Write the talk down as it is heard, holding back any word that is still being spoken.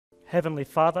Heavenly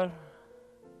Father,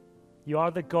 you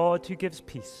are the God who gives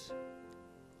peace.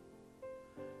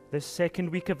 This second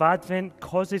week of Advent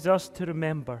causes us to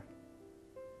remember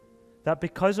that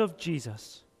because of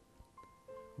Jesus,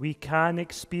 we can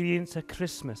experience a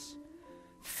Christmas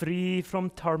free from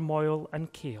turmoil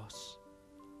and chaos.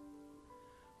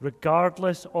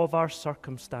 Regardless of our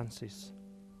circumstances,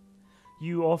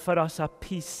 you offer us a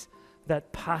peace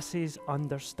that passes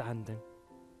understanding.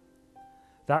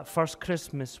 That first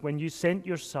Christmas, when you sent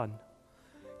your Son,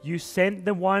 you sent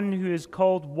the one who is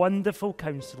called Wonderful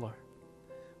Counselor,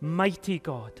 Mighty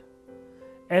God,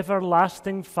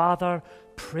 Everlasting Father,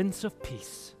 Prince of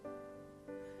Peace.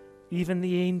 Even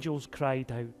the angels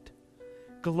cried out,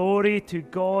 "Glory to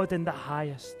God in the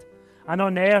highest, and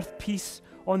on earth peace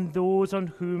on those on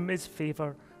whom his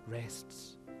favor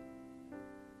rests."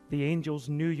 The angels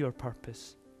knew your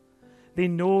purpose. They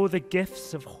know the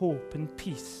gifts of hope and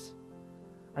peace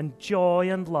and joy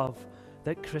and love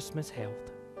that Christmas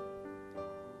held.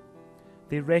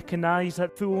 They recognize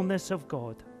that fullness of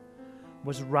God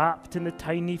was wrapped in the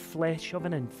tiny flesh of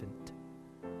an infant,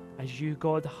 as you,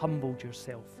 God, humbled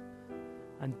yourself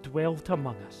and dwelt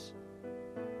among us.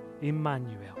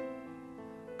 Emmanuel,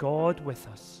 God with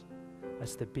us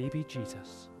as the baby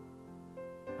Jesus.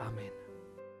 Amen.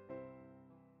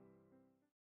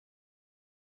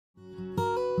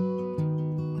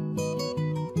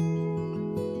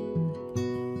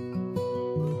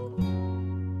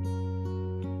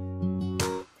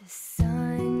 The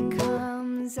sun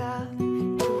comes up,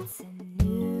 it's a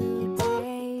new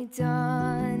day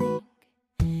dawning.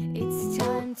 It's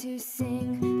time to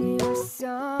sing your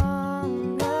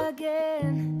song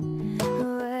again.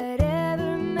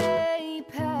 Whatever may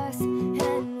pass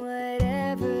and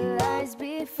whatever lies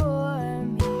before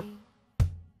me,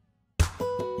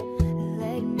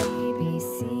 let me be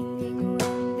singing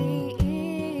when the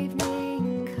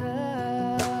evening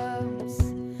comes.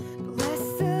 Bless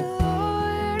the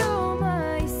Lord, oh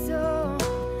my soul,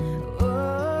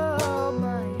 oh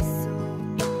my soul.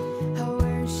 I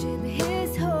worship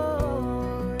his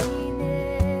holy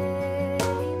name.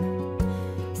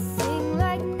 Sing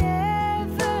like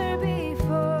never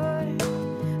before,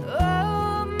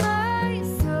 oh my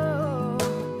soul.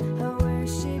 I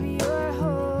worship your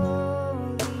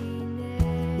holy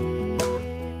name.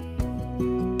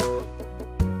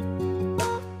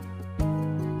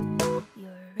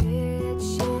 You're rich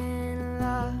in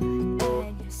love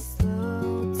and you're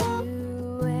slow to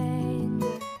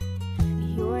anger.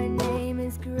 Your name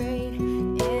is great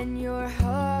and your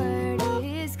heart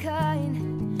is kind.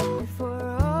 And for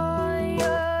all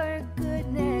your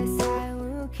goodness I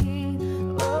will keep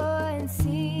on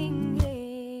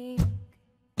singing.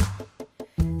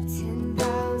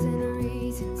 10,000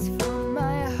 reasons for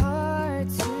my heart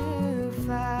to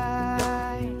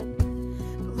find.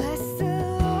 Bless the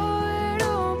Lord,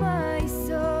 oh my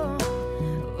soul,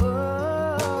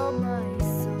 oh my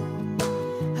soul.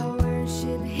 I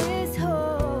worship his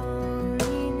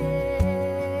holy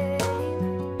name.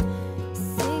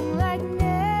 Sing like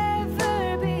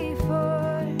never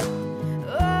before,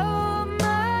 oh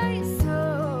my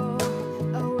soul.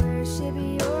 I worship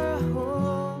your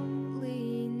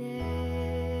holy name.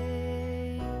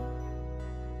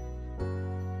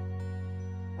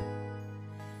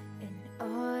 And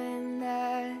on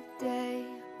that day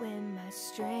when my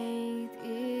strength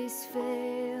is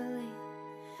failing,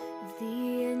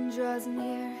 the end draws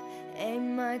near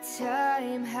and my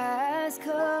time has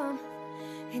come,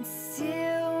 and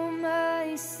still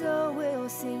my soul will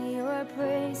sing your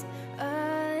praise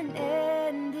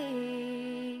unending.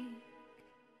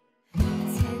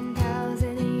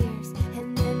 10,000 years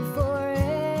and then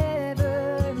forevermore.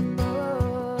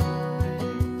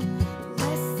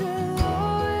 Bless the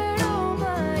Lord, oh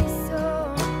my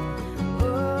soul,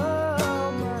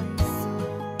 oh my soul.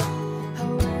 I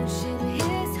worship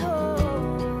his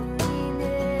holy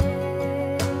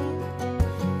name.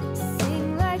 Sing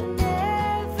like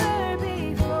never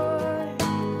before,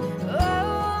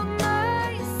 oh my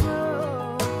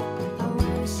soul. I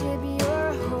worship your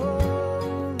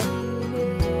holy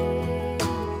name.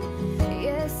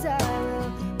 Yes, I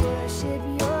will worship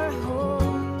your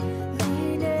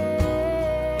holy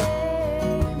name.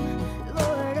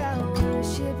 Lord, I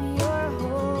worship your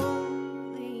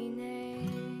holy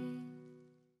name.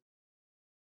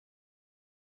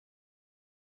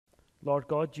 Lord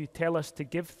God, you tell us to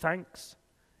give thanks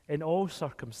in all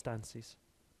circumstances.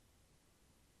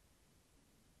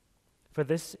 For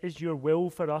this is your will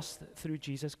for us through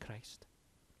Jesus Christ.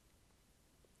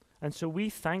 And so we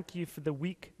thank you for the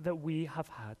week that we have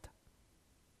had.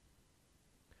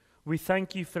 We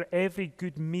thank you for every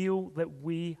good meal that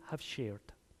we have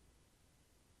shared.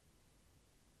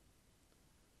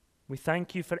 We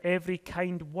thank you for every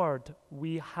kind word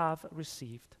we have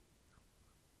received.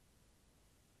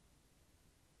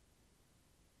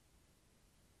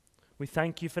 We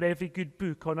thank you for every good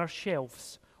book on our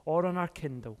shelves or on our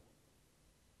Kindle,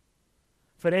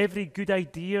 for every good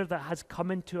idea that has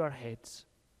come into our heads,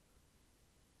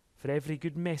 for every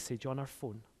good message on our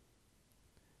phone.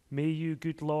 May you,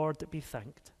 good Lord, be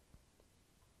thanked.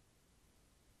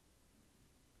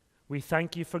 We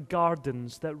thank you for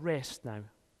gardens that rest now,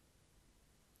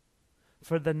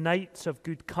 for the nights of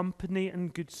good company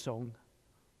and good song.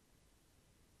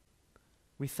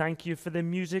 We thank you for the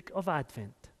music of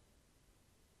Advent,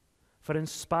 for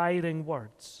inspiring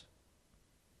words.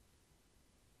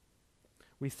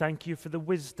 We thank you for the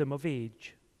wisdom of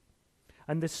age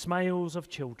and the smiles of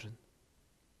children.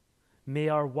 May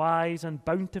our wise and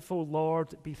bountiful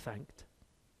Lord be thanked.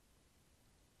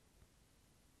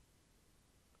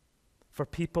 For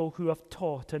people who have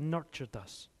taught and nurtured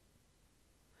us,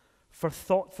 for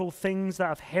thoughtful things that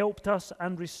have helped us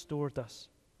and restored us,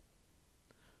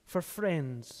 for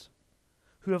friends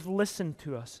who have listened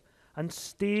to us and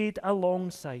stayed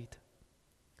alongside,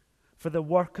 for the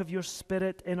work of your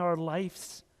Spirit in our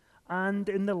lives and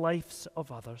in the lives of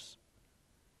others.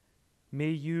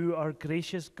 May you, our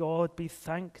gracious God, be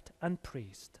thanked and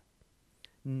praised,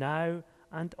 now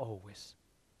and always.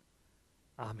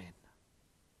 Amen.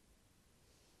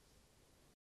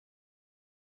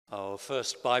 Our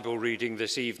first Bible reading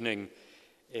this evening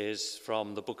is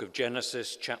from the book of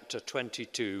Genesis, chapter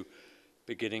 22,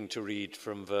 beginning to read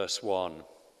from verse 1.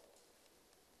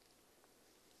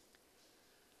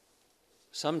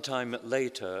 Sometime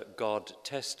later, God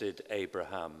tested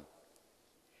Abraham.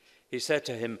 He said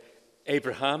to him,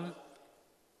 "Abraham?"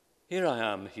 "Here I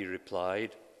am," he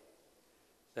replied.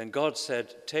 Then God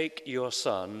said, "Take your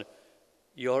son,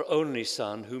 your only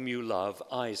son whom you love,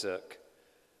 Isaac,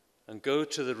 and go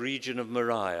to the region of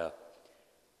Moriah.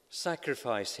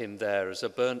 Sacrifice him there as a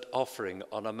burnt offering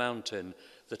on a mountain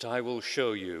that I will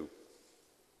show you."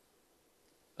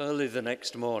 Early the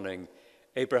next morning,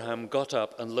 Abraham got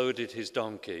up and loaded his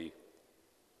donkey.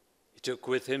 He took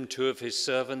with him 2 of his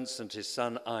servants and his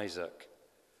son Isaac.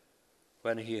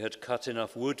 When he had cut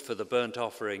enough wood for the burnt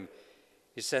offering,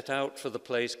 he set out for the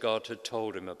place God had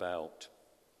told him about.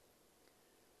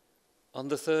 On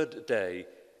the 3rd day,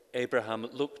 Abraham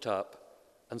looked up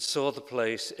and saw the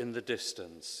place in the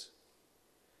distance.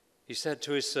 He said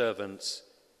to his servants,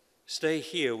 "Stay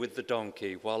here with the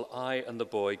donkey while I and the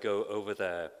boy go over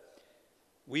there.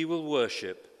 We will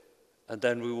worship, and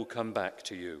then we will come back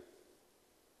to you."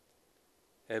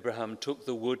 Abraham took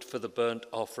the wood for the burnt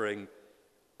offering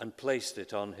and placed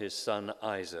it on his son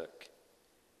Isaac,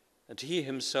 and he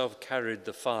himself carried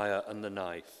the fire and the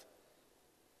knife.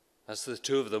 As the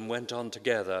 2 of them went on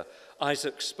together,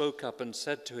 Isaac spoke up and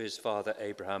said to his father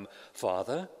Abraham,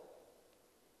 "Father?"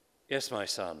 "Yes, my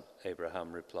son,"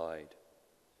 Abraham replied.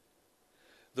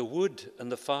 "The wood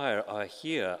and the fire are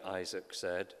here," Isaac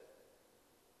said,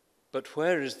 "but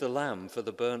where is the lamb for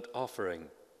the burnt offering?"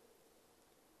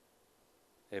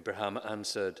 Abraham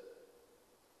answered,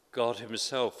 "God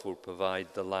himself will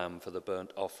provide the lamb for the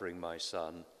burnt offering, my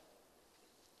son."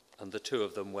 And the 2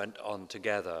 of them went on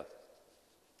together.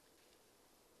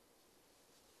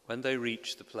 When they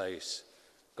reached the place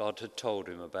God had told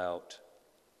him about,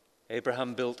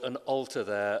 Abraham built an altar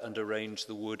there and arranged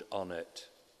the wood on it.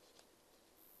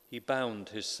 He bound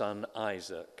his son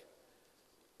Isaac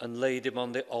and laid him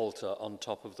on the altar on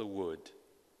top of the wood.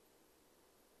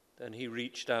 Then he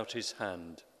reached out his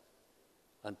hand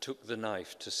and took the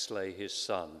knife to slay his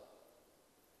son.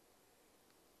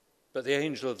 But the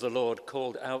angel of the Lord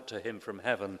called out to him from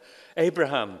heaven,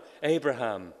 "Abraham,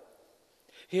 Abraham!"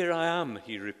 "Here I am,"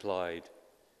 he replied.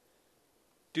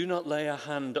 "Do not lay a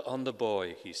hand on the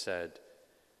boy," he said.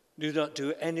 "Do not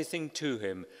do anything to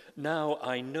him. Now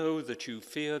I know that you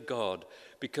fear God,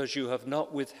 because you have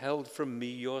not withheld from me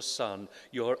your son,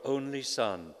 your only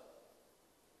son."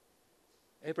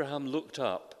 Abraham looked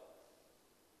up,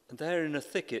 and there in a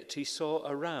thicket he saw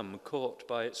a ram caught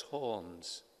by its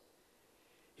horns.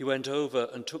 He went over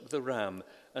and took the ram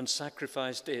and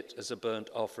sacrificed it as a burnt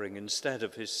offering instead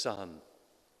of his son.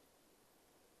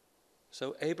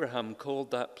 So Abraham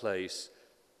called that place,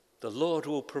 "The Lord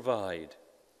will provide."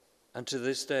 And to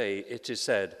this day it is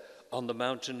said, "On the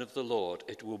mountain of the Lord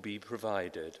it will be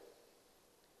provided."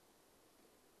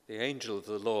 The angel of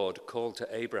the Lord called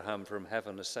to Abraham from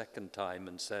heaven a second time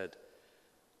and said,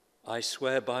 "I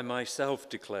swear by myself,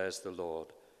 declares the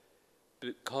Lord,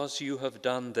 because you have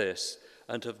done this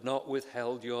and have not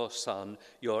withheld your son,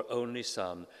 your only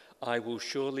son, I will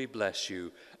surely bless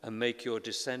you and make your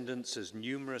descendants as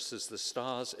numerous as the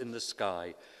stars in the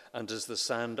sky and as the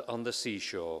sand on the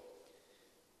seashore.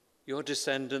 Your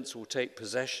descendants will take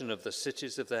possession of the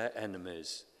cities of their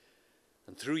enemies.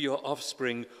 And through your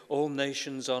offspring, all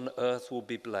nations on earth will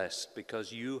be blessed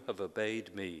because you have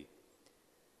obeyed me."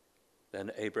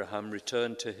 Then Abraham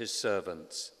returned to his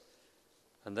servants,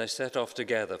 and they set off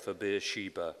together for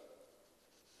Beersheba.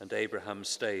 And Abraham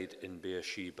stayed in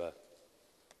Beersheba.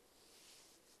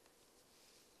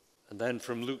 And then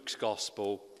from Luke's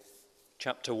Gospel,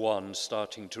 chapter 1,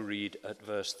 starting to read at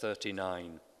verse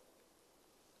 39.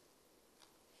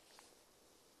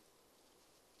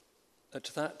 At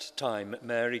that time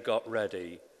Mary got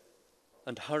ready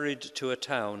and hurried to a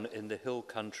town in the hill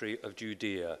country of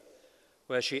Judea,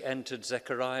 where she entered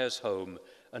Zechariah's home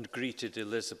and greeted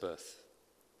Elizabeth.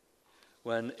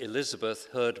 When Elizabeth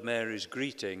heard Mary's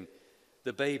greeting,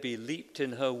 the baby leaped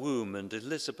in her womb, and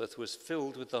Elizabeth was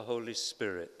filled with the Holy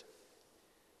Spirit.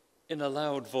 In a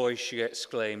loud voice she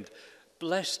exclaimed,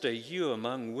 "Blessed are you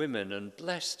among women, and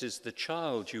blessed is the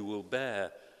child you will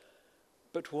bear.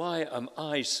 But why am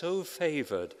I so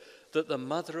favored that the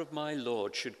mother of my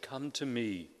Lord should come to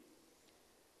me?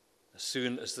 As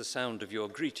soon as the sound of your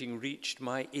greeting reached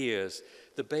my ears,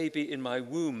 the baby in my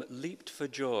womb leaped for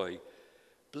joy.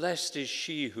 Blessed is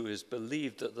she who has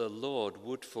believed that the Lord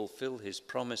would fulfill his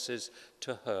promises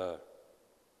to her."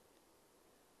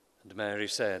 And Mary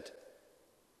said,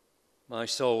 "My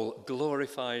soul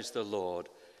glorifies the Lord,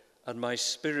 and my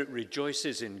spirit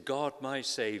rejoices in God my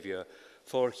Saviour,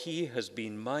 for he has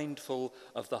been mindful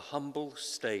of the humble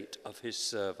state of his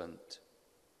servant.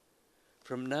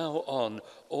 From now on,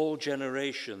 all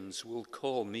generations will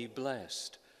call me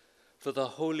blessed, for the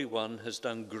Holy One has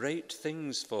done great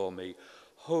things for me.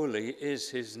 Holy is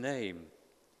his name.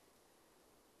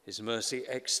 His mercy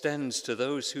extends to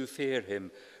those who fear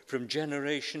him from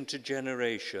generation to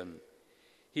generation.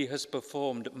 He has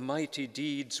performed mighty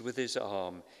deeds with his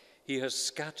arm. He has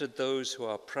scattered those who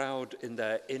are proud in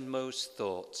their inmost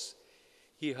thoughts.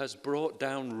 He has brought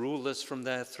down rulers from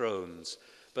their thrones,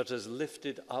 but has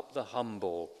lifted up the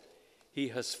humble. He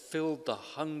has filled the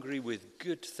hungry with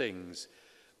good things,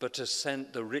 but has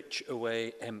sent the rich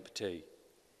away empty.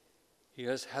 He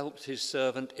has helped his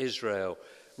servant Israel,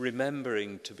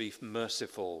 remembering to be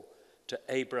merciful to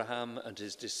Abraham and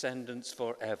his descendants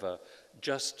forever,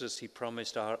 just as he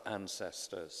promised our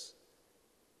ancestors."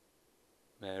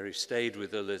 Mary stayed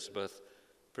with Elizabeth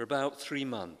for about 3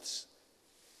 months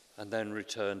and then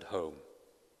returned home.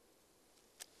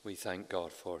 We thank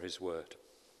God for his word.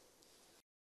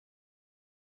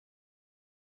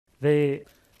 The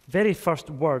very first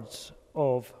words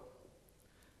of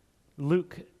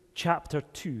Luke chapter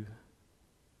 2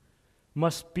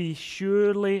 must be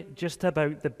surely just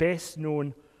about the best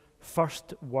known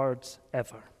first words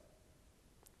ever.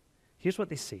 Here's what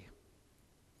they say.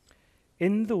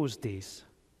 "In those days,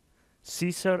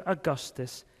 Caesar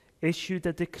Augustus issued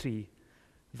a decree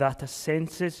that a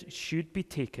census should be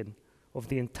taken of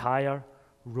the entire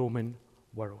Roman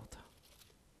world."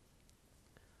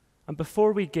 And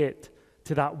before we get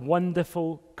to that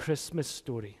wonderful Christmas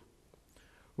story,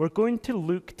 we're going to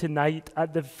look tonight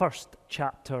at the first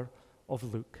chapter of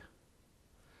Luke.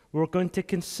 We're going to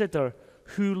consider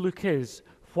who Luke is,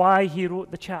 why he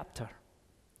wrote the chapter.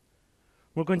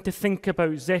 We're going to think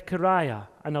about Zechariah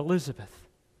and Elizabeth,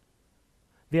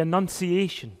 the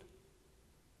Annunciation,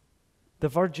 the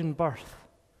virgin birth.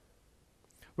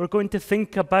 We're going to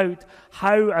think about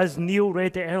how, as Neil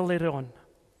read it earlier on,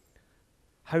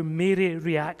 how Mary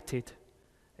reacted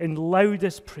in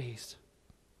loudest praise.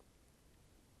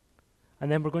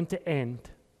 And then we're going to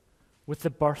end with the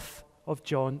birth of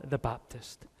John the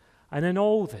Baptist. And in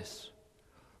all this,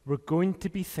 we're going to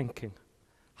be thinking,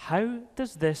 how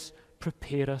does this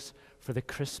prepare us for the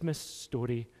Christmas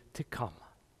story to come?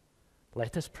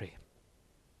 Let us pray.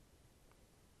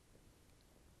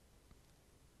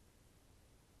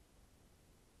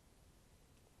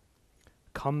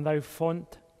 Come, thou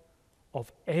font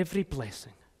of every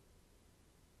blessing.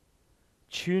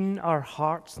 Tune our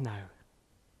hearts now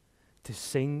to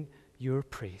sing your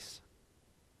praise.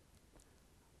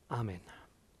 Amen.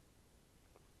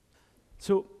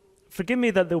 So, forgive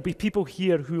me that there'll be people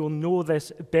here who will know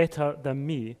this better than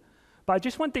me, but I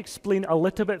just want to explain a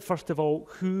little bit, first of all,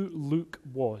 who Luke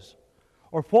was,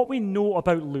 or what we know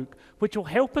about Luke, which will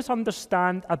help us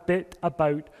understand a bit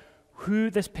about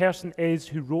who this person is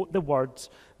who wrote the words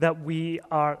that we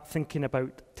are thinking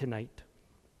about tonight.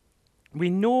 We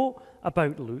know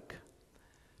about Luke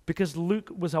because Luke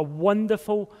was a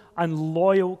wonderful and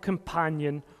loyal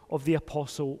companion of the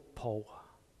Apostle Paul.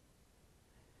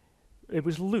 It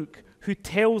was Luke who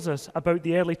tells us about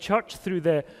the early church through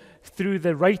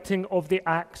the writing of the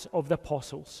Acts of the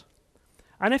Apostles.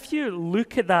 And if you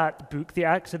look at that book, the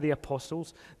Acts of the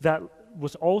Apostles, that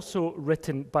was also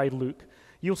written by Luke,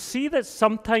 you'll see that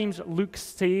sometimes Luke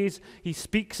says, he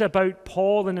speaks about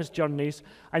Paul and his journeys,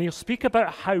 and he'll speak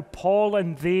about how Paul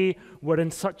and they were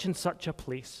in such and such a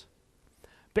place.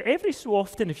 But every so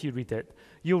often, if you read it,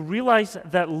 you'll realize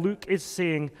that Luke is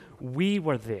saying, we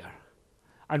were there,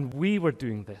 and we were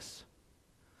doing this.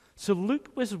 So Luke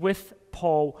was with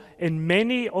Paul in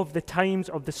many of the times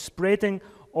of the spreading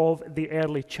of the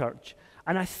early church.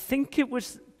 And I think it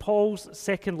was Paul's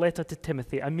second letter to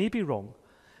Timothy. I may be wrong.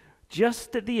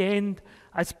 Just at the end,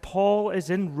 as Paul is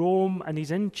in Rome and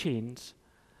he's in chains,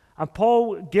 and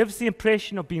Paul gives the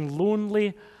impression of being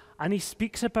lonely, and he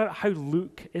speaks about how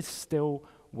Luke is still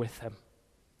with him.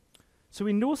 So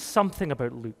we know something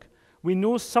about Luke. We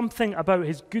know something about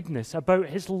his goodness, about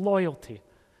his loyalty.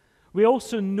 We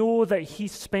also know that he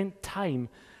spent time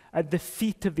at the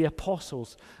feet of the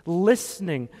apostles,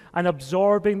 listening and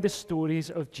absorbing the stories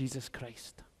of Jesus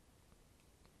Christ.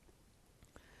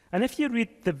 And if you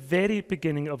read the very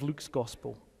beginning of Luke's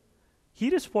gospel,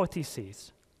 here is what he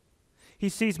says. He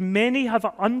says, many have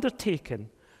undertaken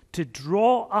to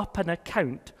draw up an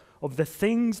account of the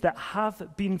things that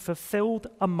have been fulfilled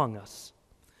among us,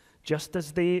 just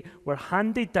as they were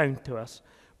handed down to us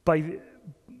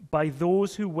by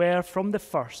those who were from the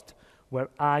first were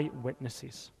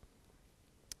eyewitnesses.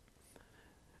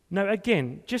 Now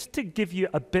again, just to give you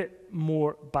a bit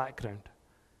more background,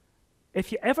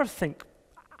 if you ever think,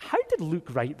 how did Luke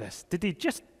write this? Did he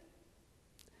just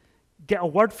get a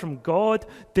word from God?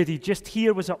 Did he just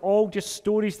hear, was it all just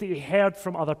stories that he heard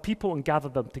from other people and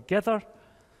gathered them together?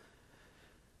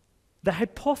 The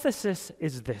hypothesis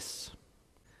is this,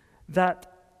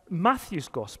 that Matthew's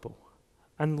gospel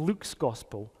and Luke's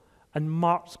gospel and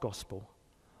Mark's gospel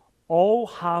all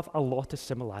have a lot of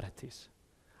similarities.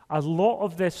 A lot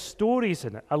of the stories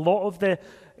in it, a lot of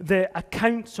the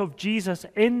accounts of Jesus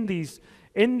in these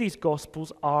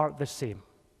gospels are the same.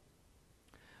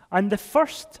 And the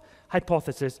first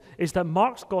hypothesis is that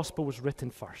Mark's gospel was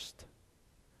written first,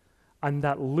 and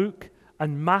that Luke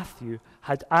and Matthew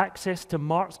had access to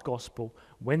Mark's gospel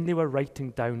when they were writing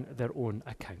down their own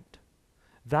account.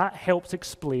 That helps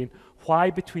explain why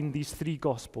between these three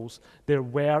gospels there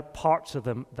were parts of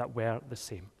them that were the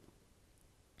same.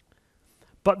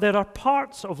 But there are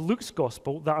parts of Luke's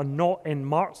gospel that are not in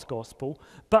Mark's gospel,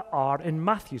 but are in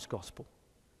Matthew's gospel.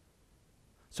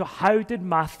 So how did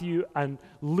Matthew and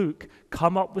Luke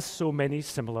come up with so many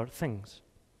similar things?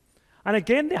 And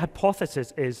again, the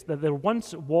hypothesis is that there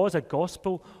once was a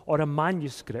gospel or a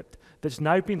manuscript that's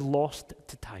now been lost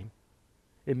to time.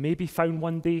 It may be found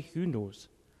one day, who knows?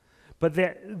 But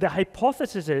the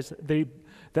hypothesis is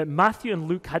that Matthew and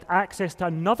Luke had access to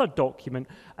another document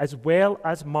as well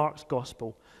as Mark's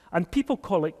gospel. And people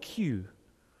call it Q,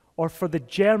 or for the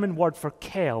German word for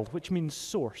Quelle, which means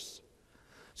source.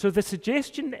 So the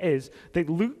suggestion is that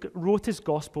Luke wrote his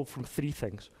gospel from three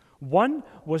things. One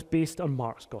was based on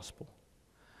Mark's gospel.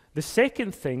 The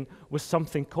second thing was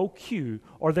something called Q,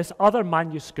 or this other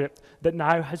manuscript that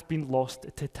now has been lost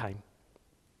to time.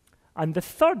 And the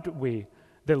third way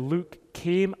that Luke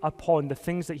came upon the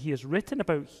things that he has written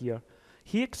about here,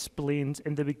 he explains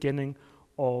in the beginning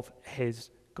of his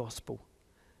gospel.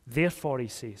 Therefore, he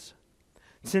says,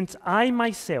 since I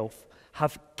myself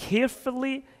have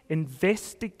carefully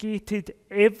investigated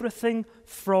everything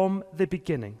from the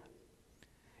beginning,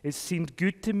 it seemed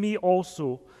good to me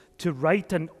also to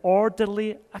write an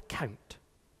orderly account.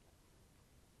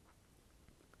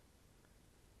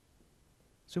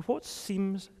 So what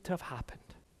seems to have happened?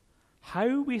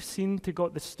 How we seem to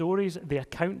got the stories, the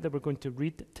account that we're going to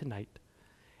read tonight,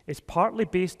 is partly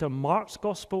based on Mark's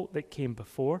gospel that came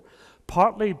before,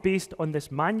 partly based on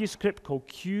this manuscript called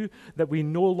Q that we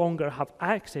no longer have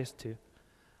access to,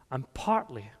 and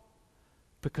partly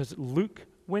because Luke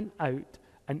went out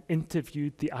and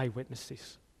interviewed the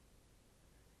eyewitnesses.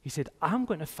 He said, I'm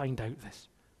going to find out this.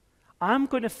 I'm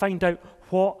going to find out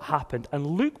what happened. And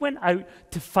Luke went out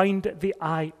to find the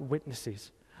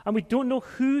eyewitnesses. And we don't know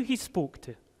who he spoke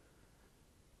to.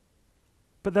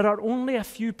 But there are only a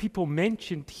few people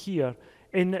mentioned here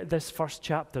in this first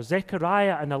chapter: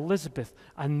 Zechariah and Elizabeth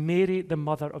and Mary, the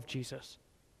mother of Jesus.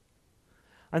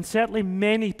 And certainly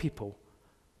many people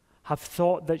have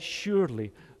thought that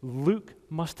surely Luke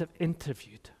must have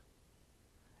interviewed.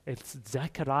 It's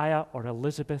Zechariah or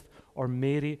Elizabeth or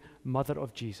Mary, mother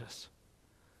of Jesus.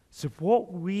 So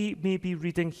what we may be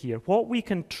reading here, what we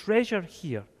can treasure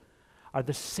here, are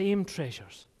the same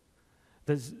treasures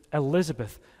that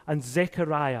Elizabeth and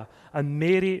Zechariah and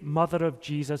Mary, mother of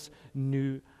Jesus,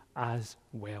 knew as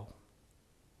well.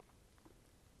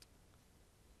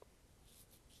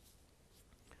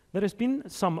 There has been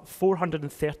some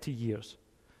 430 years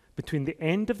between the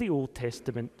end of the Old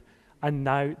Testament and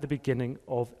now the beginning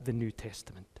of the New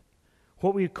Testament.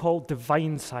 What we call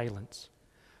divine silence.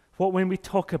 What when we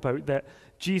talk about that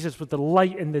Jesus was the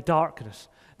light in the darkness,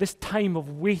 this time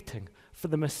of waiting for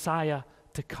the Messiah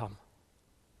to come.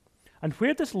 And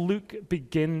where does Luke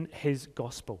begin his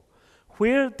gospel?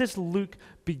 Where does Luke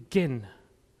begin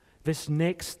this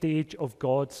next stage of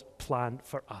God's plan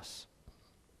for us?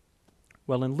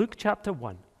 Well, in Luke chapter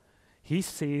 1, he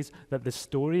says that the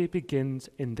story begins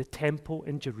in the temple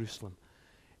in Jerusalem,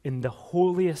 in the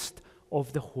holiest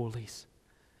of the holies.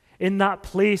 In that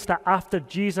place that after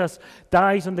Jesus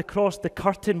dies on the cross, the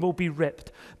curtain will be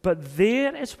ripped. But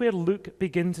there is where Luke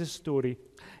begins his story,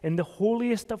 in the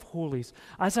holiest of holies,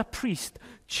 as a priest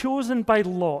chosen by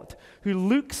Lot, who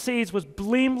Luke says was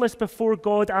blameless before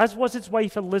God, as was his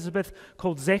wife Elizabeth,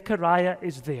 called Zechariah,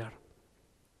 is there.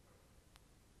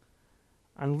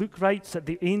 And Luke writes that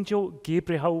the angel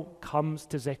Gabriel comes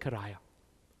to Zechariah.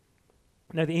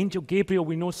 Now, the angel Gabriel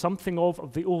we know something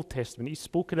of the Old Testament. He's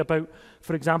spoken about,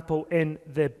 for example, in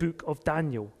the book of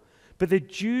Daniel. But the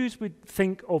Jews would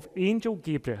think of angel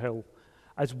Gabriel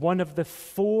as one of the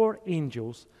 4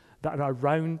 angels that are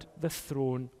around the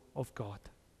throne of God.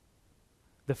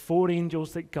 The 4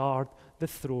 angels that guard the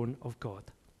throne of God.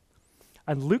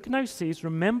 And Luke now says,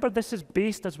 remember, this is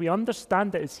based, as we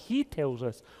understand it, as he tells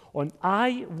us, on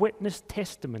eyewitness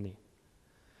testimony.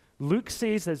 Luke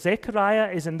says that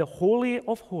Zechariah is in the Holy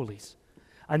of Holies,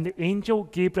 and the angel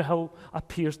Gabriel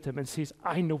appears to him and says,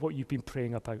 I know what you've been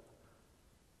praying about.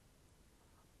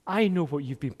 I know what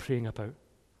you've been praying about.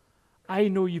 I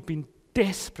know you've been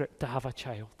desperate to have a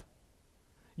child.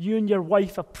 You and your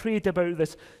wife have prayed about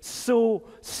this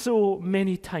so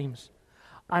many times.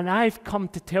 And I've come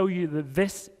to tell you that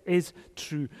this is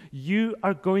true. You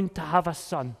are going to have a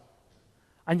son,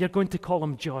 and you're going to call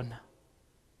him John.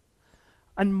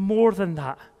 And more than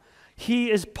that,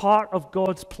 he is part of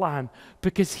God's plan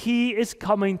because he is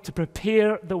coming to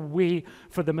prepare the way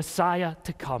for the Messiah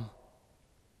to come.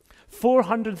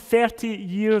 430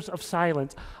 years of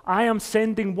silence. I am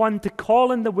sending one to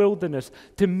call in the wilderness,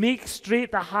 to make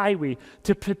straight the highway,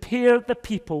 to prepare the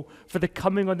people for the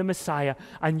coming of the Messiah.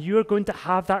 And you're going to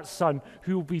have that son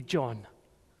who will be John,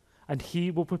 and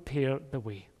he will prepare the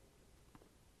way.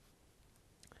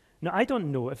 Now, I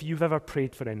don't know if you've ever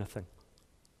prayed for anything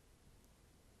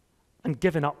and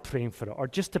given up praying for it, or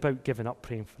just about given up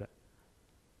praying for it,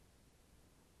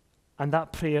 and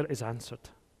that prayer is answered.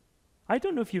 I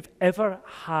don't know if you've ever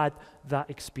had that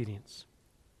experience.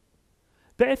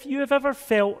 But if you have ever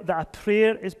felt that a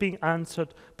prayer is being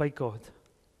answered by God,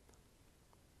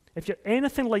 if you're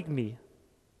anything like me,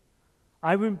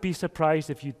 I wouldn't be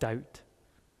surprised if you doubt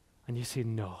and you say,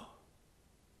 no,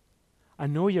 I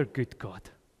know you're good, God,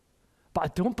 but I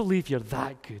don't believe you're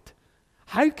that good.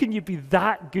 How can you be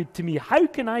that good to me? How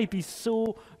can I be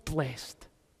so blessed?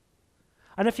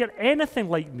 And if you're anything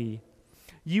like me,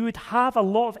 you would have a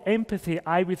lot of empathy,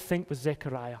 I would think, with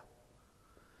Zechariah,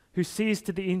 who says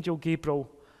to the angel Gabriel,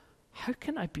 how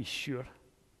can I be sure?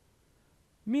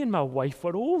 Me and my wife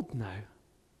are old now.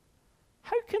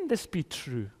 How can this be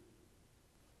true?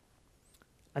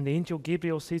 And the angel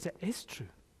Gabriel says it is true.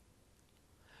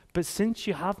 But since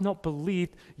you have not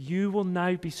believed, you will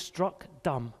now be struck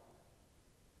dumb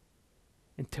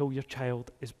until your child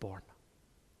is born.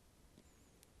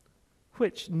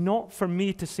 Which, not for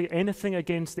me to say anything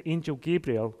against the angel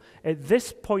Gabriel, at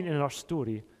this point in our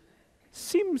story,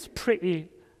 seems pretty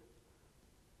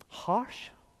harsh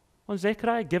on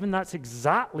Zechariah, given that's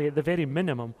exactly at the very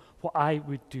minimum what I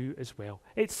would do as well.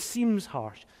 It seems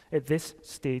harsh at this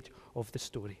stage of the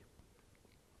story.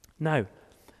 Now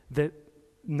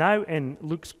in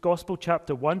Luke's Gospel,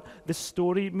 chapter 1, the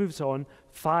story moves on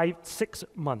 6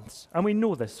 months. And we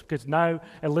know this because now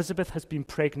Elizabeth has been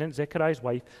pregnant, Zechariah's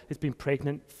wife has been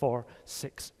pregnant for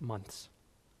 6 months.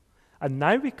 And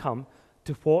now we come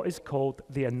to what is called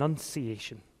the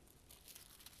Annunciation.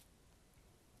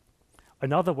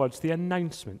 In other words, the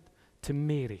announcement to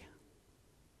Mary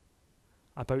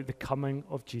about the coming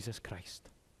of Jesus Christ.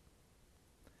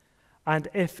 And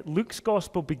if Luke's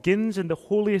gospel begins in the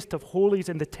holiest of holies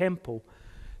in the temple,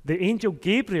 the angel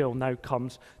Gabriel now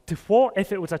comes to what,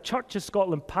 if it was a Church of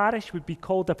Scotland parish, would be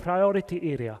called a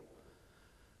priority area.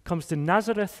 Comes to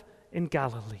Nazareth in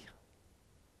Galilee,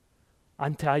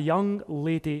 and to a young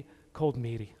lady called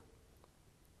Mary.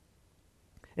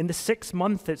 In the 6th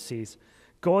month, it says,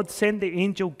 God sent the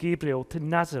angel Gabriel to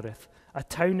Nazareth, a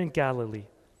town in Galilee,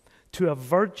 to a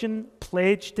virgin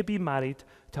pledged to be married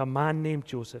to a man named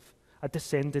Joseph, a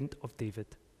descendant of David.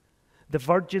 The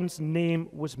virgin's name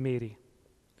was Mary.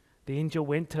 The angel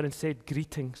went to her and said,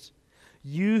 "Greetings,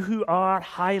 you who are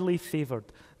highly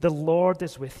favored, the Lord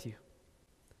is with you."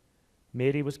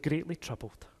 Mary was greatly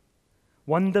troubled,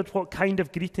 wondered what kind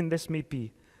of greeting this may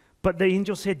be. But the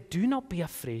angel said, "Do not be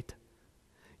afraid.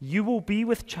 You will be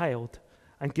with child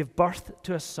and give birth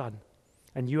to a son,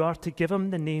 and you are to give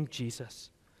him the name Jesus.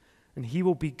 And he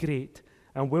will be great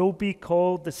and will be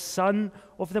called the Son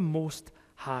of the Most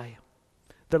High.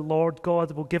 The Lord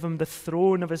God will give him the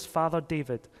throne of his father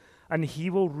David, and he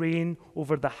will reign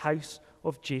over the house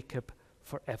of Jacob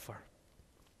forever."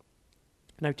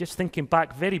 Now, just thinking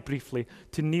back very briefly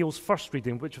to Neil's first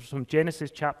reading, which was from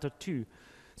Genesis chapter 2.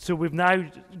 So we've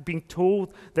now been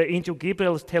told that Angel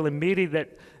Gabriel is telling Mary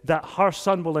that her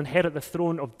son will inherit the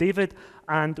throne of David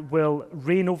and will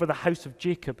reign over the house of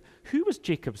Jacob. Who was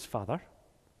Jacob's father,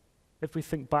 if we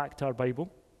think back to our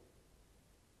Bible?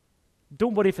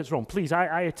 Don't worry if it's wrong. Please,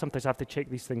 I sometimes have to check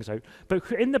these things out.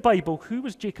 But in the Bible, who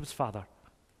was Jacob's father?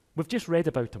 We've just read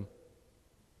about him.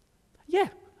 Yeah,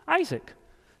 Isaac.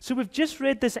 So we've just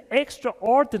read this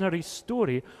extraordinary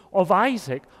story of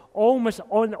Isaac almost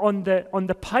on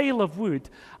the pile of wood,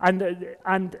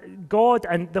 and God,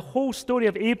 and the whole story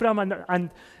of Abraham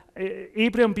and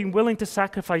Abraham being willing to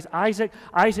sacrifice Isaac.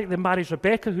 Isaac then marries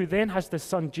Rebekah, who then has the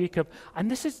son Jacob.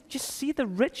 And this is, just see the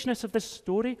richness of this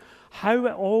story, how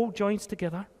it all joins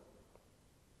together.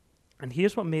 And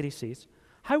here's what Mary says: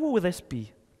 "How will this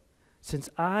be, since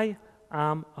I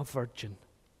am a virgin?"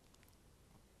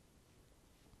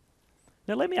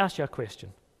 Now, let me ask you a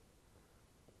question.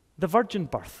 The virgin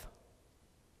birth,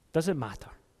 does it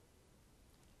matter?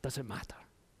 Does it matter?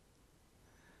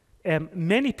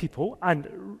 Many people,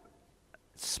 and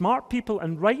smart people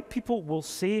and right people, will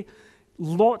say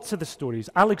lots of the stories.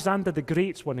 Alexander the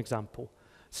Great's one example.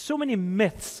 So many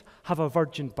myths have a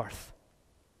virgin birth.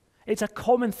 It's a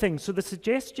common thing. So the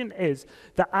suggestion is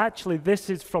that actually this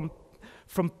is from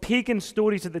pagan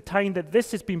stories at the time, that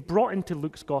this has been brought into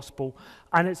Luke's gospel,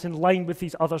 and it's in line with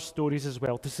these other stories as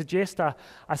well, to suggest a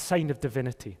sign of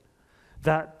divinity,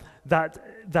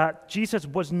 that Jesus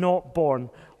was not born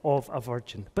of a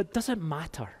virgin. But does it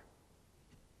matter?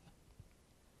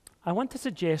 I want to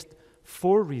suggest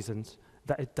 4 reasons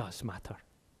that it does matter.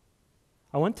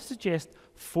 I want to suggest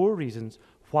 4 reasons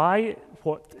why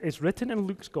what is written in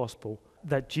Luke's gospel,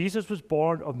 that Jesus was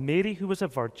born of Mary who was a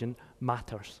virgin,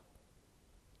 matters.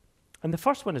 And the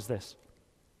first one is this: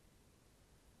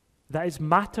 that it's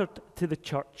mattered to the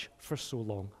church for so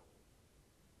long.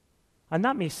 And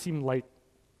that may seem like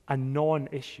a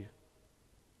non-issue.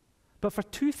 But for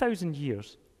 2,000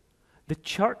 years, the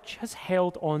church has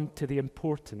held on to the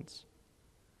importance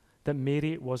that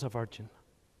Mary was a virgin.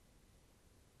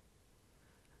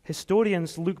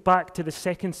 Historians look back to the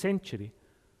 2nd century,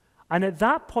 and at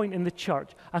that point in the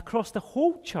church, across the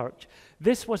whole church,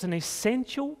 this was an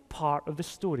essential part of the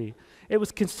story. It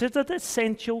was considered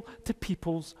essential to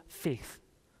people's faith.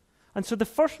 And so the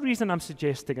first reason I'm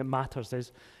suggesting it matters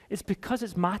is because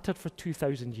it's mattered for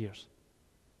 2,000 years.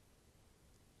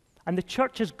 And the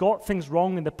church has got things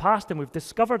wrong in the past, and we've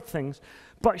discovered things,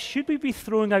 but should we be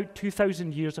throwing out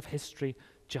 2,000 years of history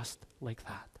just like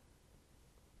that?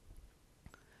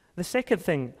 The second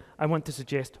thing I want to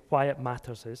suggest why it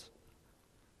matters is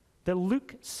that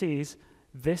Luke says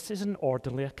this is an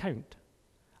orderly account,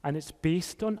 and it's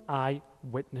based on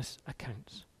eyewitness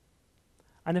accounts.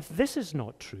 And if this is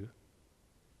not true,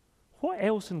 what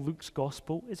else in Luke's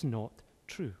gospel is not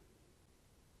true?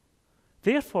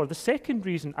 Therefore, the second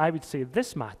reason I would say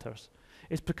this matters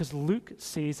is because Luke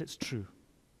says it's true.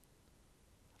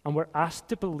 And we're asked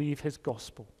to believe his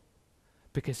gospel,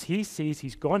 because he says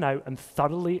he's gone out and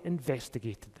thoroughly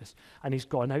investigated this, and he's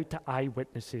gone out to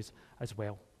eyewitnesses as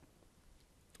well.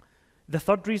 The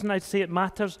third reason I'd say it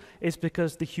matters is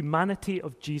because the humanity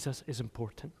of Jesus is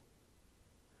important.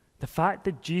 The fact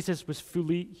that Jesus was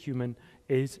fully human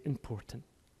is important.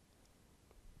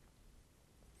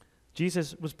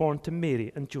 Jesus was born to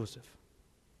Mary and Joseph.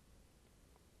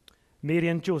 Mary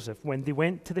and Joseph, when they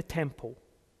went to the temple,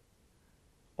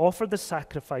 offered the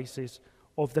sacrifices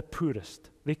of the poorest.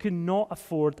 They could not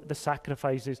afford the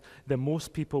sacrifices that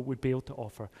most people would be able to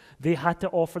offer. They had to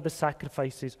offer the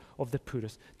sacrifices of the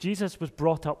poorest. Jesus was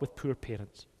brought up with poor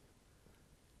parents.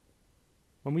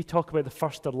 When we talk about the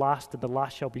first are last and the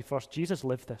last shall be first, Jesus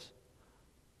lived this.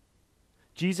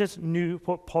 Jesus knew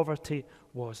what poverty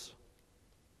was.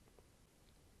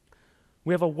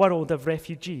 We have a world of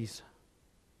refugees.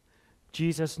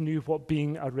 Jesus knew what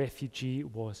being a refugee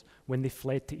was when they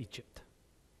fled to Egypt.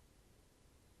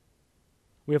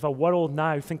 We have a world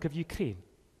now, think of Ukraine,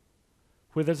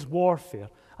 where there's warfare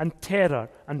and terror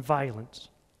and violence.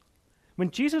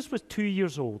 When Jesus was 2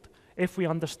 years old, if we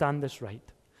understand this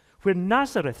right, where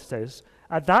Nazareth is,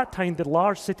 at that time the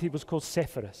large city was called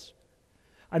Sepphoris.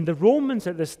 And the Romans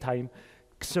at this time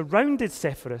surrounded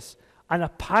Sepphoris, and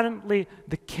apparently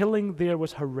the killing there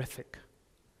was horrific.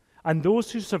 And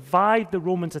those who survived the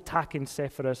Romans attacking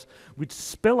Sepphoris would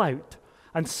spill out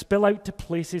to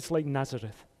places like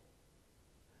Nazareth.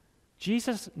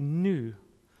 Jesus knew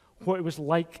what it was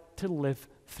like to live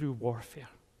through warfare.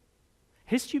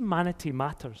 His humanity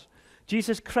matters.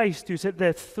 Jesus Christ, who's at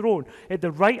the throne, at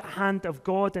the right hand of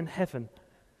God in heaven,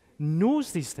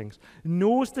 knows these things,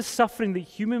 knows the suffering that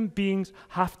human beings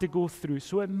have to go through.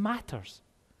 So it matters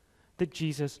that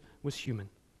Jesus was human.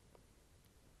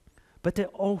 But it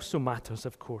also matters,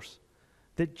 of course,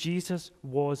 that Jesus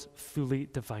was fully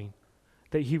divine,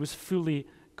 that he was fully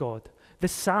God. The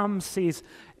Psalm says,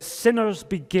 sinners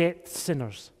beget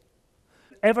sinners.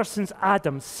 Ever since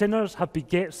Adam, sinners have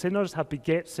beget sinners, have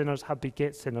beget sinners, have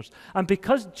beget sinners. And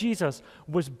because Jesus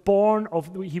was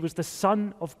he was the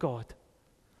Son of God.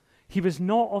 He was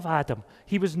not of Adam.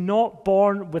 He was not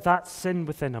born with that sin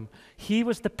within him. He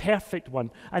was the perfect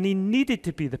one, and he needed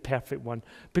to be the perfect one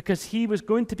because he was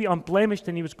going to be unblemished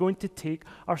and he was going to take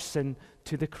our sin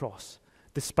to the cross,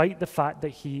 despite the fact that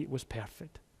he was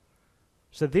perfect.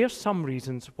 So there's some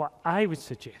reasons why I would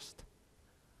suggest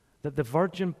that the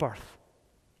virgin birth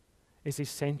is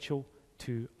essential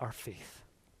to our faith.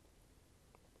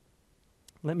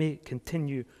 Let me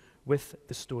continue with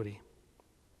the story.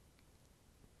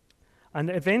 And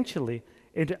eventually,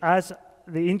 as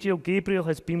the angel Gabriel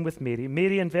has been with Mary,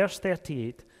 Mary in verse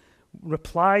 38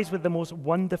 replies with the most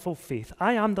wonderful faith.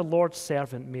 I am the Lord's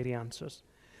servant, Mary answers.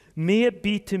 May it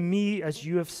be to me as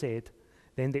you have said.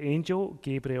 Then the angel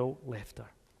Gabriel left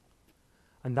her.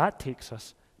 And that takes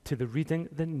us to the reading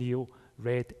that Neil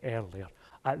read earlier.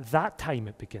 At that time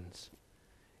it begins,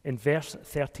 in verse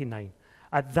 39.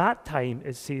 At that time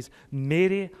it says,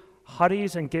 Mary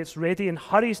hurries and gets ready and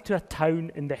hurries to a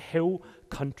town in the hill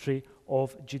country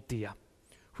of Judea,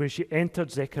 where she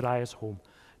entered Zechariah's home.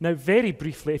 Now, very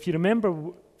briefly, if you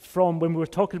remember from when we were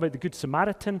talking about the Good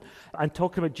Samaritan and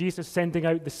talking about Jesus sending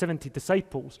out the 70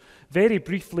 disciples, very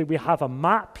briefly, we have a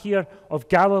map here of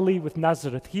Galilee with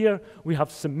Nazareth here. We have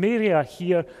Samaria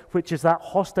here, which is that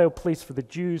hostile place for the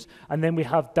Jews. And then we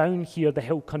have down here the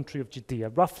hill country of Judea,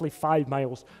 roughly 5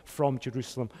 miles from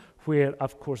Jerusalem, where,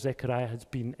 of course, Zechariah has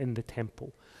been in the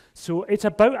temple. So it's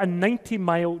about a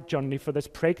 90-mile journey for this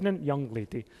pregnant young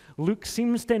lady. Luke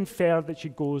seems to infer that she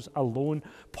goes alone,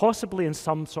 possibly in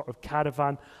some sort of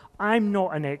caravan. I'm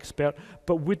not an expert,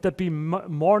 but would there be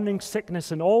morning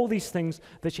sickness and all these things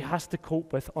that she has to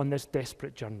cope with on this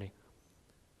desperate journey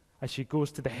as she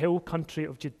goes to the hill country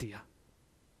of Judea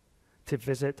to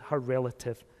visit her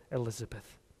relative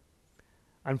Elizabeth,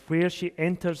 and where she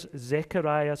enters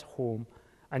Zechariah's home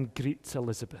and greets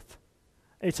Elizabeth?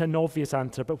 It's an obvious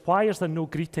answer, but why is there no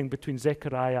greeting between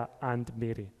Zechariah and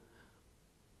Mary?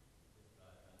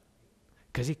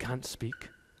 Because he can't speak.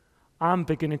 I'm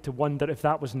beginning to wonder if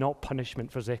that was not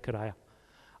punishment for Zechariah.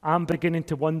 I'm beginning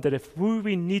to wonder if who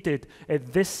we needed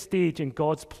at this stage in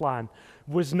God's plan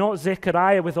was not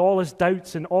Zechariah with all his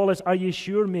doubts and all his, are you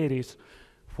sure, Marys?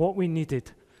 What we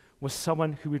needed was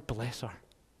someone who would bless her.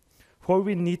 What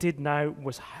we needed now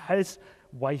was his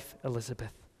wife,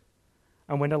 Elizabeth.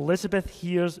 And when Elizabeth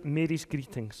hears Mary's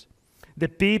greetings, the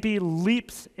baby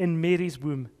leaps in Mary's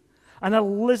womb, and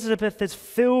Elizabeth is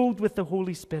filled with the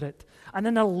Holy Spirit. And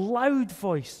in a loud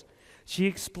voice, she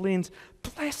explains,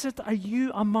 "Blessed are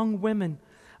you among women,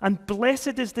 and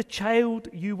blessed is the child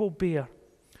you will bear.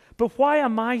 But why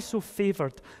am I so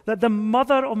favored that the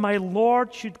mother of my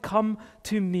Lord should come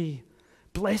to me?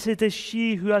 Blessed is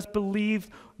she who has believed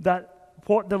that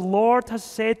what the Lord has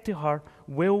said to her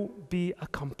will be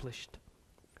accomplished."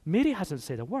 Mary hasn't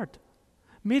said a word.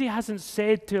 Mary hasn't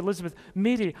said to Elizabeth,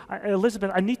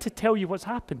 Elizabeth, I need to tell you what's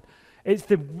happened. It's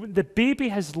the baby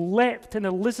has leapt in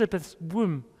Elizabeth's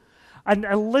womb. And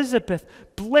Elizabeth,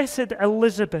 blessed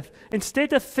Elizabeth,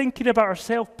 instead of thinking about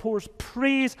herself, pours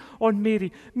praise on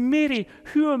Mary. Mary,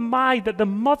 who am I that the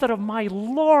mother of my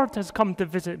Lord has come to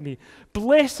visit me?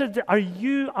 Blessed are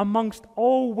you amongst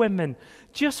all women.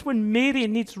 Just when Mary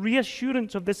needs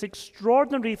reassurance of this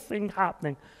extraordinary thing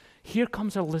happening, here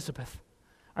comes Elizabeth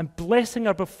and blessing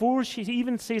her before she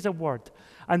even says a word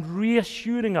and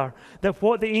reassuring her that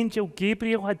what the angel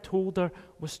Gabriel had told her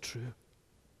was true.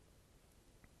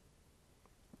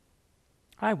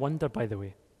 I wonder, by the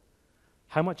way,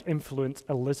 how much influence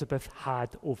Elizabeth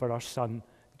had over our son,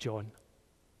 John.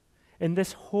 in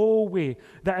this whole way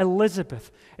that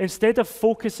Elizabeth, instead of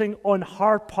focusing on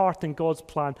her part in God's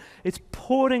plan, is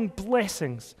pouring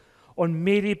blessings on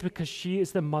Mary because she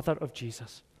is the mother of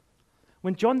Jesus.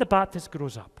 When John the Baptist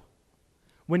grows up,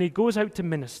 when he goes out to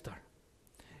minister,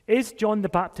 is John the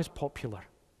Baptist popular?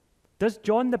 Does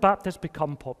John the Baptist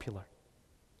become popular?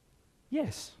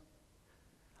 Yes.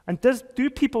 And do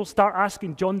people start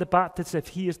asking John the Baptist if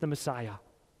he is the Messiah?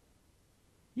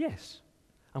 Yes.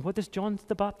 And what does John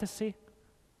the Baptist say?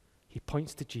 He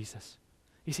points to Jesus.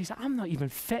 He says, I'm not even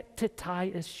fit to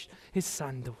tie his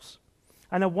sandals.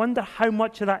 And I wonder how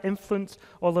much of that influence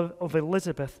of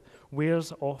Elizabeth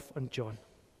wears off on John.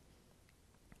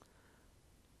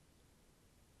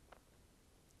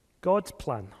 God's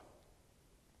plan,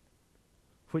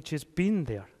 which has been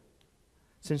there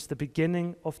since the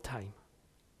beginning of time,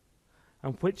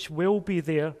 and which will be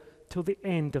there till the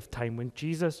end of time when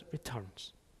Jesus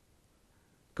returns.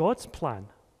 God's plan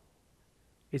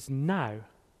is now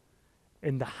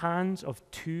in the hands of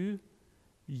two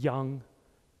young,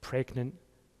 pregnant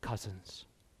cousins.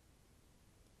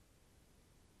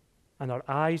 And our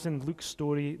eyes in Luke's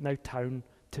story now turn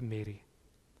to Mary.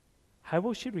 How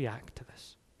will she react to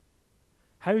this?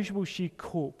 How will she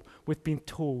cope with being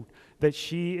told that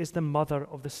she is the mother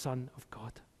of the Son of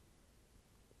God?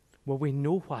 Well, we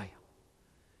know why.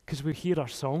 Because we hear our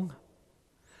song.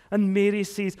 And Mary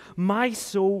says, my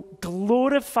soul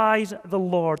glorifies the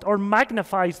Lord, or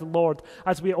magnifies the Lord,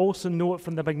 as we also know it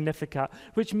from the Magnificat,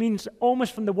 which means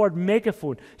almost from the word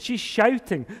megaphone. She's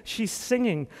shouting, she's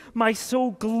singing. My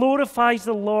soul glorifies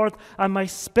the Lord, and my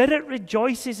spirit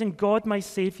rejoices in God my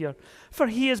Savior, for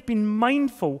he has been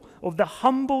mindful of the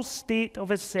humble state of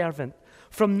his servant.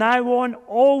 From now on,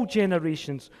 all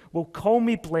generations will call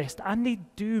me blessed, and they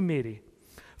do, Mary.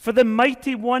 For the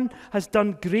Mighty One has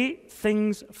done great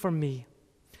things for me.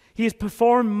 He has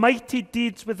performed mighty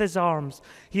deeds with his arms.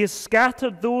 He has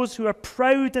scattered those who are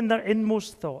proud in their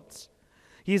inmost thoughts.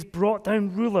 He has brought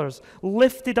down rulers,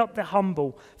 lifted up the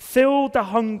humble, filled the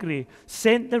hungry,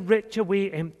 sent the rich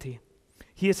away empty.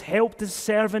 He has helped his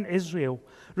servant Israel,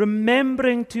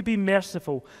 remembering to be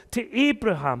merciful to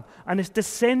Abraham and his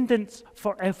descendants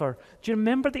forever. Do you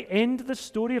remember the end of the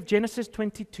story of Genesis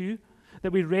 22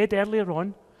 that we read earlier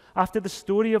on? After the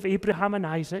story of Abraham and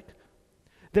Isaac,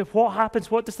 that what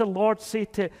happens? What does the Lord say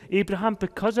to Abraham?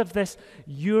 Because of this,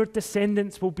 your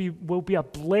descendants will be a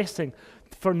blessing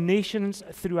for nations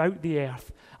throughout the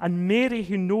earth. And Mary,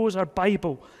 who knows our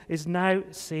Bible, is now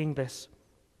saying this.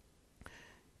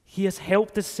 He has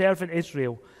helped his servant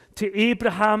Israel, to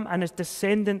Abraham and his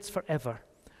descendants forever.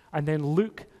 And then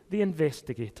Luke, the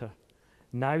investigator,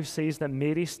 now says that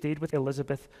Mary stayed with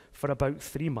Elizabeth for about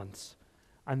 3 months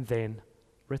and then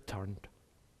returned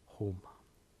home.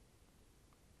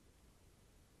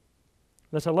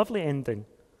 There's a lovely ending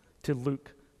to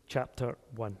Luke chapter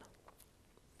 1.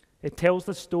 It tells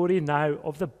the story now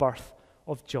of the birth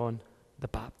of John the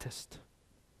Baptist.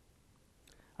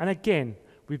 And again,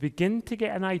 we begin to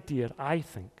get an idea, I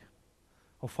think,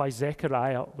 of why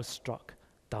Zechariah was struck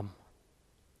dumb.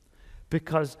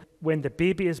 Because when the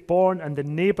baby is born and the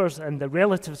neighbors and the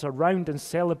relatives are around and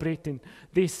celebrating,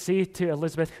 they say to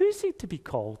Elizabeth, who's he to be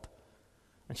called?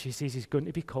 And she says, he's going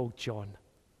to be called John.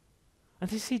 And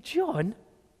they say, John,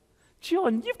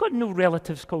 you've got no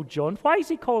relatives called John. Why is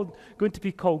he going to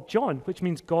be called John? Which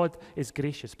means God is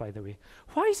gracious, by the way.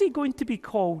 Why is he going to be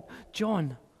called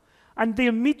John? And they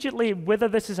immediately, whether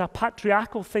this is a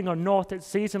patriarchal thing or not, it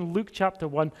says in Luke chapter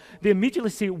 1, they immediately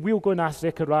say, we'll go and ask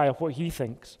Zechariah what he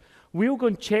thinks. We'll go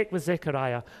and check with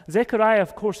Zechariah. Zechariah,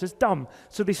 of course, is dumb,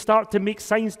 so they start to make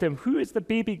signs to him. Who is the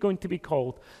baby going to be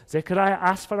called? Zechariah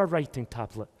asks for a writing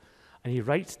tablet, and he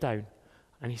writes down,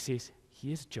 and he says,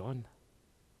 he is John.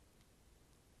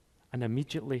 And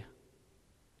immediately,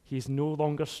 he is no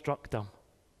longer struck dumb.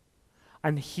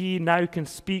 And he now can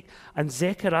speak, and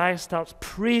Zechariah starts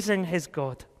praising his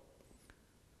God.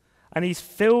 And he's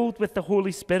filled with the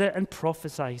Holy Spirit and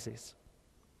prophesies.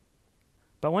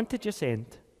 But I want to just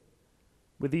end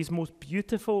with these most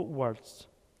beautiful words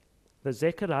that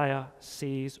Zechariah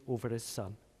says over his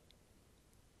son.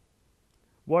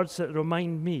 Words that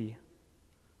remind me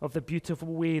of the beautiful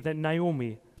way that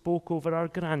Naomi spoke over our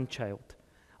grandchild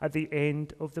at the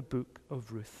end of the book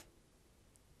of Ruth.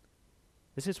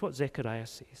 This is what Zechariah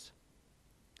says.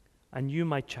 And you,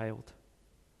 my child,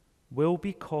 will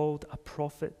be called a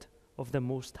prophet of the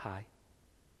Most High,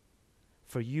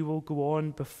 for you will go on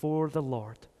before the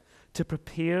Lord to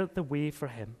prepare the way for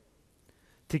him,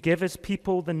 to give his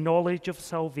people the knowledge of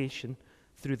salvation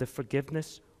through the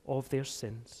forgiveness of their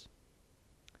sins.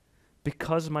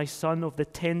 Because, my son, of the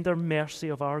tender mercy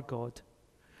of our God,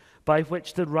 by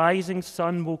which the rising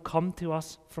sun will come to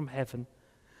us from heaven,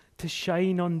 to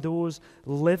shine on those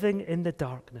living in the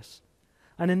darkness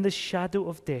and in the shadow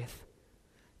of death,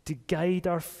 to guide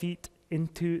our feet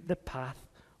into the path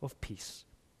of peace.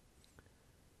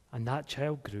 And that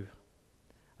child grew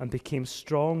and became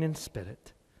strong in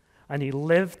spirit, and he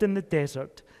lived in the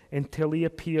desert until he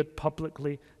appeared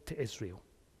publicly to Israel.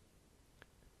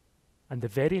 And the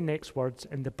very next words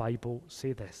in the Bible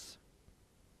say this: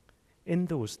 in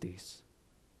those days,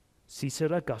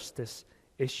 Caesar Augustus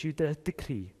issued a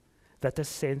decree that a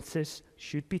census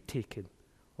should be taken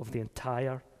of the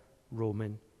entire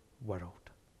Roman world.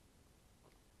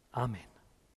 Amen.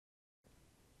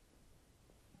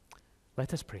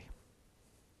 Let us pray.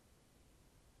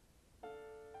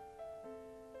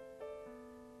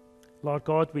 Lord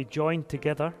God, we join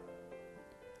together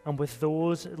and with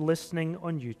those listening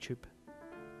on YouTube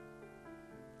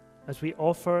as we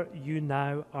offer you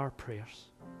now our prayers.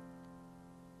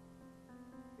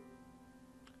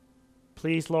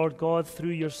 Please, Lord God,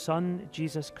 through your Son,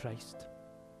 Jesus Christ,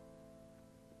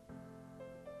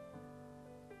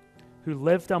 who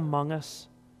lived among us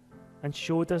and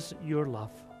showed us your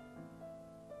love,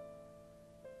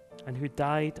 and who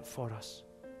died for us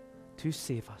to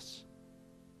save us,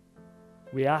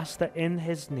 we ask that in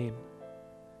his name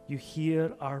you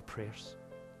hear our prayers.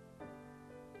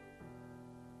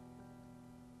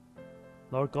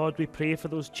 Lord God, we pray for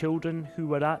those children who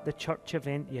were at the church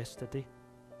event yesterday.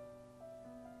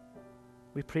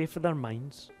 We pray for their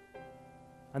minds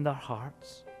and their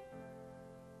hearts.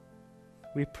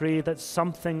 We pray that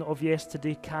something of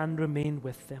yesterday can remain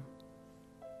with them.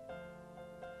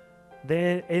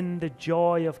 Then, in the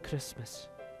joy of Christmas,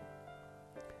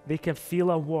 they can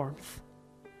feel a warmth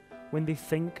when they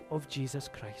think of Jesus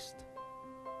Christ.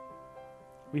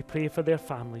 We pray for their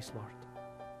families, Lord.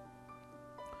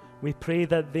 We pray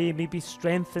that they may be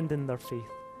strengthened in their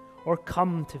faith or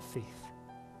come to faith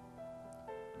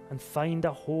and find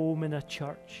a home in a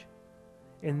church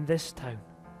in this town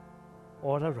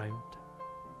or around.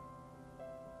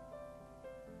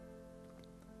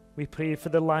 We pray for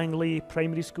the Langley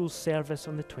Primary School service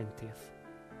on the 20th.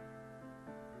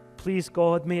 Please,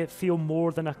 God, may it feel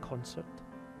more than a concert.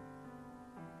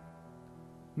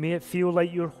 May it feel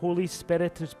like your Holy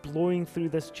Spirit is blowing through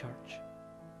this church.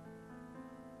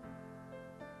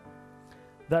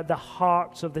 That the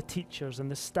hearts of the teachers and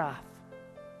the staff,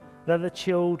 that the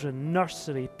children,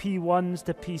 nursery, P1s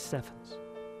to P7s,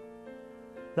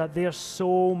 that their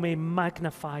soul may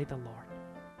magnify the Lord.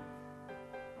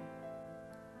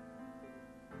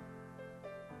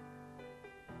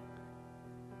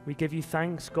 We give you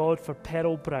thanks, God, for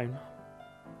Pearl Brown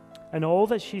and all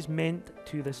that she's meant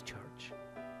to this church.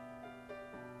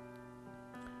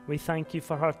 We thank you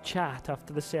for her chat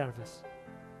after the service,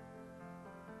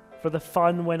 for the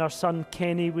fun when our son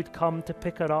Kenny would come to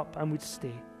pick her up and would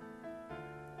stay.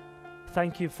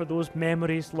 Thank you for those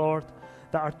memories, Lord,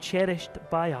 that are cherished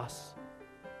by us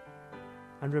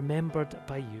and remembered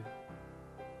by you.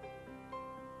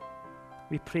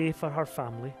 We pray for her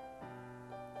family.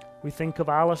 We think of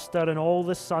Alistair and all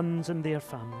the sons and their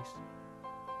families.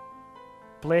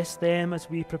 Bless them as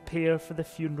we prepare for the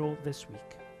funeral this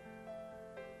week.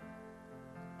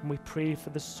 And we pray for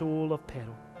the soul of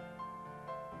Pearl,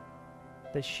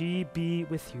 that she be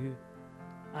with you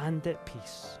and at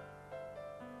peace.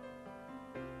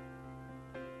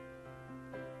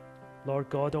 Lord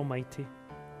God Almighty,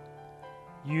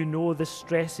 you know the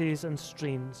stresses and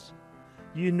strains.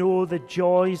 You know the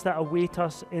joys that await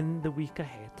us in the week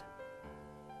ahead.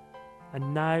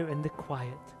 And now in the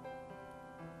quiet,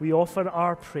 we offer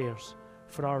our prayers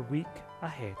for our week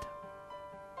ahead.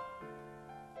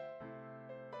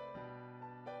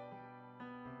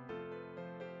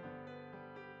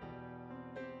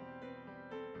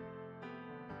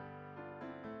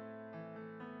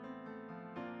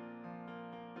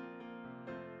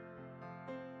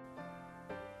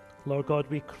 Lord God,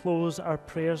 we close our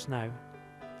prayers now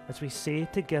as we say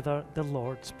together the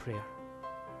Lord's Prayer.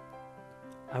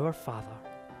 Our Father,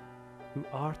 who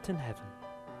art in heaven,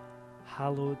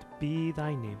 hallowed be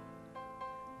thy name.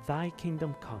 Thy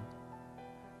kingdom come,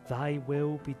 thy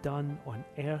will be done on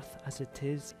earth as it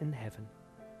is in heaven.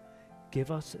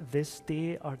 Give us this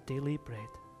day our daily bread,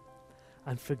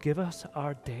 and forgive us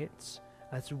our debts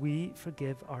as we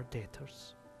forgive our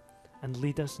debtors. And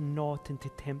lead us not into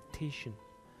temptation,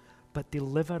 but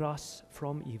deliver us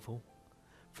from evil.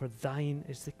 For thine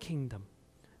is the kingdom,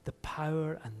 the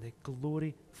power and the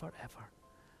glory forever.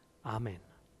 Amen.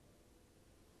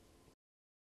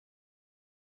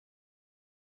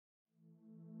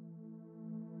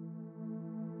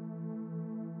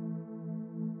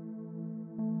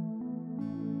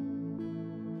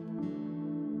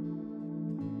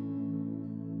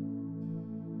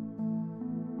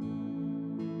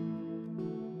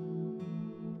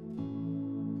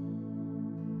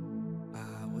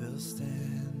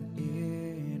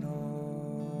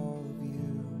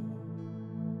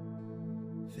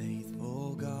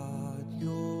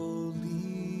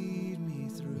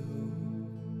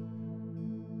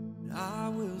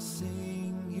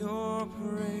 sing your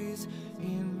praise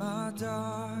in my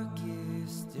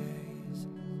darkest days.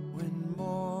 When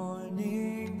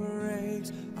morning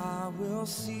breaks, I will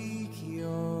seek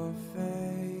your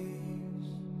face.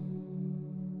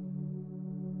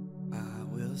 I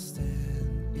will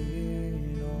stand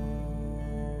in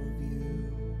awe of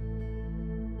you.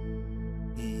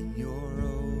 In your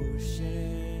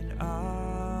ocean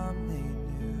I'm made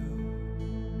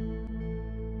new.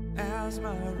 As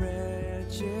my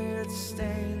wretched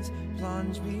stains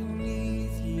plunge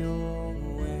beneath your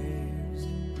waves,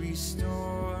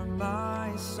 restore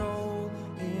my soul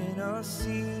in a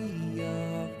sea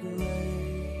of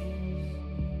grace.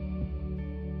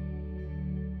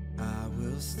 I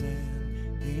will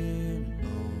stand in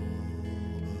awe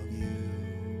of you.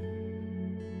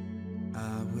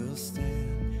 I will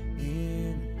stand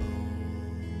in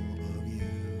awe of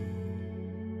you.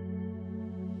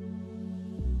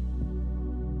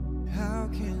 How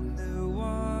can the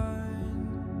one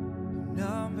who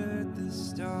numbered the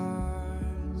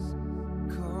stars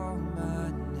call my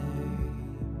name,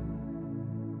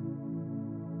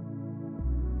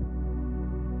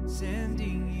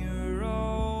 sending your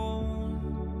own,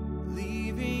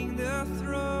 leaving the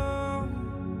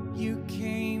throne you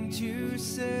came to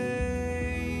save?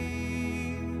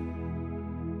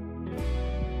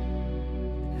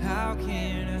 How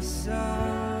can a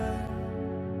son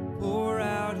pour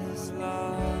out his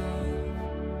love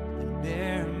and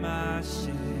bear my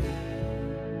shame?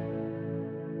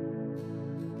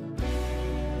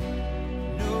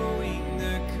 Knowing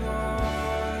the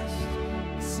cost,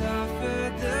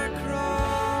 suffered the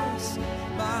cross,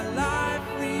 my life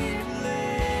reclaimed.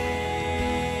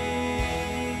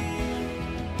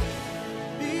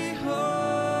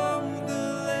 Behold the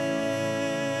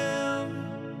Lamb,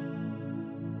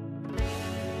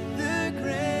 the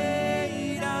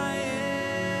great I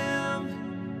am,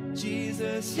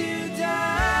 Jesus, you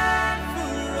died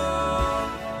for all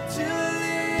to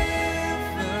live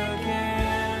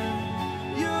again.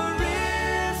 Your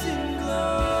risen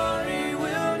glory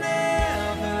will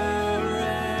never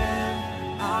end.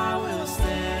 I will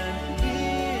stand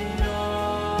in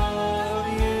awe of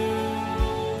you.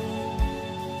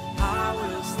 I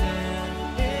will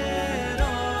stand in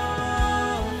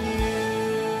awe of you.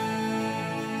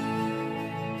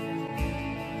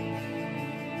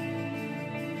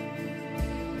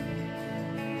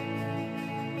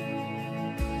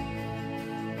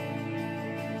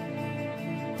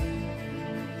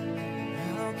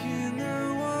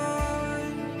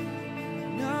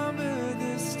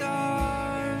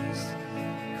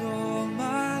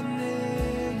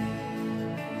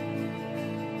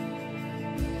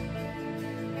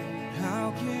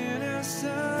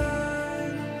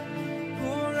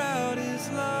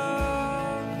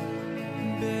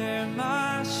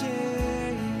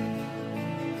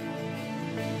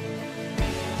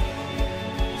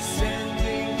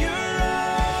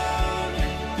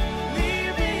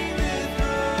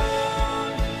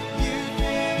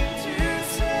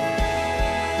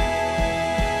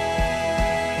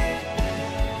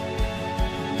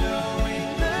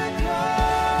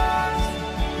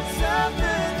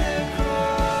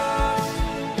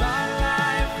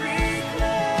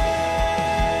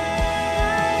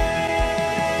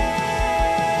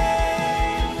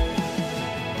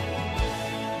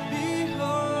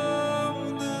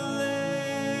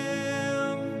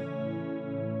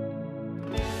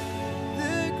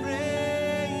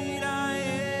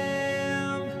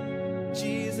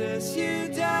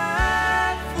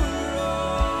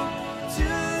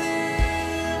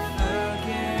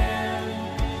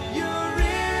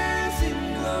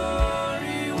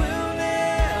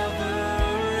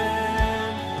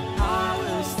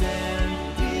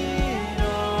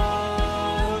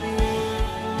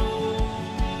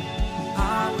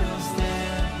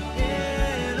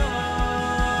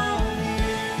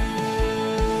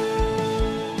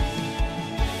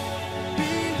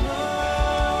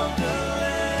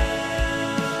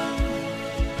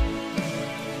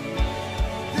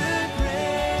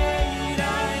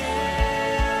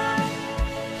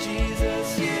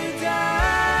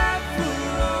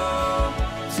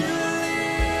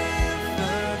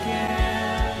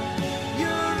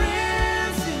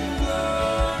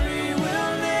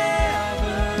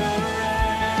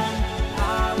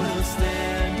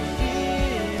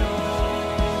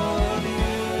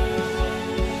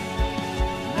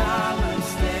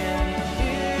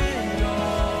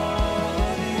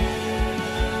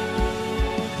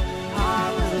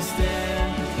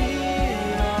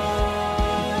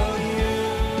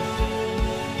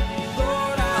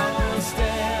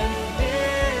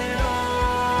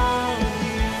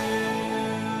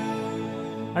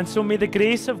 And so may the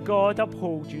grace of God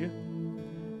uphold you,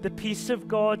 the peace of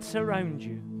God surround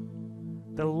you,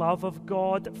 the love of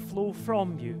God flow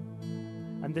from you,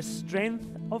 and the strength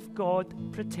of God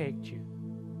protect you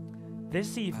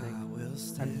this evening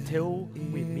until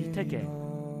we meet again.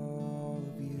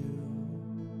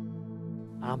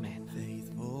 Amen.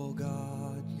 Faithful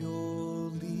God, you'll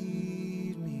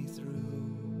lead me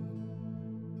through.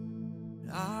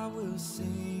 I will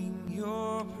sing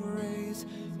your praise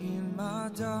in my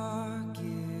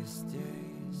darkest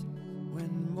days.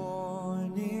 When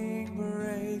morning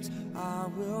breaks, I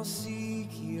will see